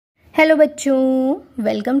Hello बच्चों,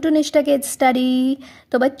 welcome to निष्ठा kids study.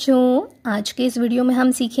 तो बच्चों, आज के इस वीडियो में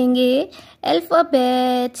हम सीखेंगे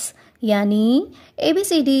अल्फ़ाबेट्स यानी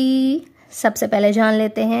ABCD। सबसे पहले जान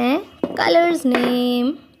लेते हैं colours name.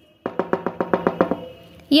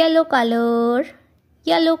 Yellow colour,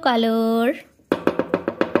 yellow colour.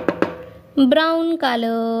 Brown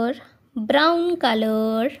colour, brown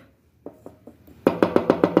colour.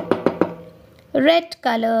 Red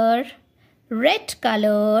colour, red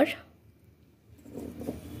color.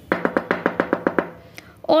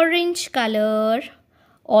 Orange color,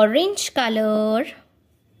 orange color.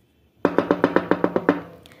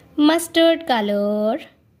 Mustard color,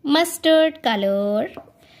 mustard color.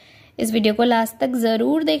 इस वीडियो को लास्ट तक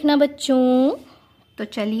ज़रूर देखना बच्चों। तो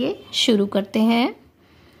चलिए शुरू करते हैं।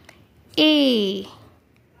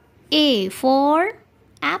 A for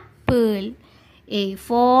apple, A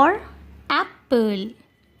for apple.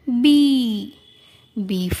 B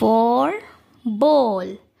for ball,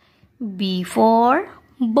 B for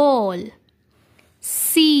ball.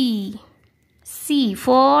 C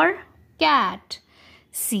for cat,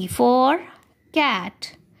 C for cat.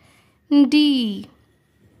 D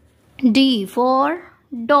for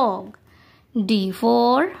dog, D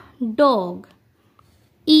for dog.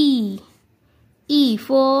 E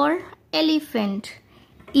for elephant,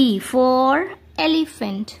 E for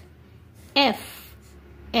elephant. F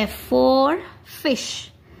for fish,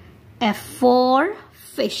 F for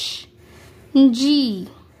fish. G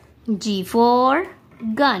for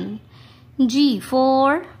gun, G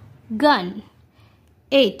for gun.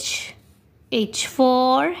 H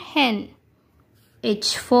for hen,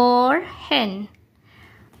 H for hen.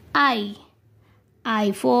 I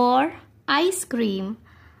for ice cream,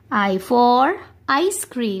 I for ice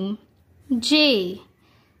cream. J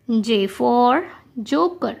for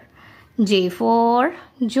joker, J for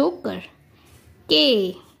joker.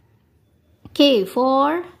 K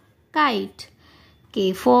for kite,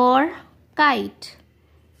 K for kite.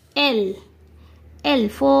 L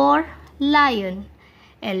for lion,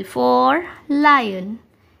 L for lion.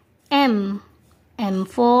 M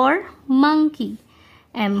for monkey,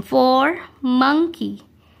 M for monkey.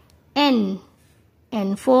 N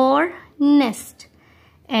for nest,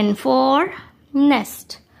 N for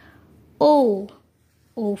nest. O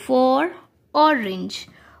for orange,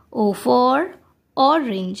 O for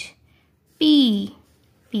orange. P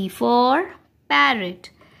for parrot,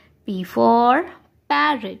 P for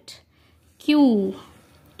parrot. Q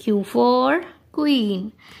for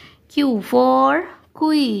queen, Q for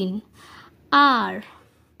queen. R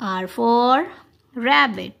for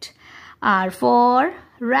rabbit, R for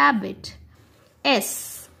rabbit.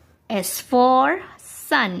 S for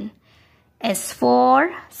sun, S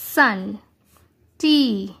for sun.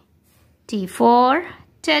 T for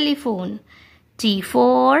telephone, T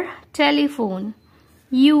for telephone.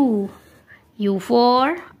 U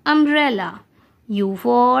for umbrella, U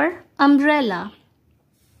for umbrella.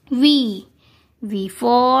 V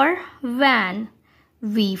for van,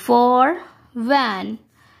 V for van.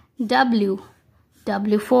 W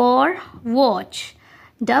for watch,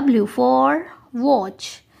 W for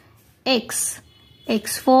watch. X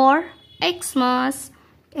for Xmas,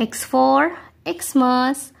 X for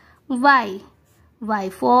Xmas. Y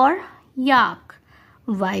for yak,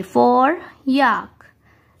 Y for yak.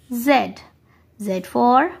 Z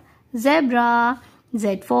for zebra,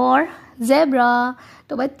 Z for zebra.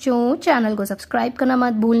 तो बच्चों, channel को subscribe करना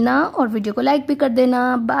मत भूलना और video को like भी कर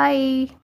देना। बाय।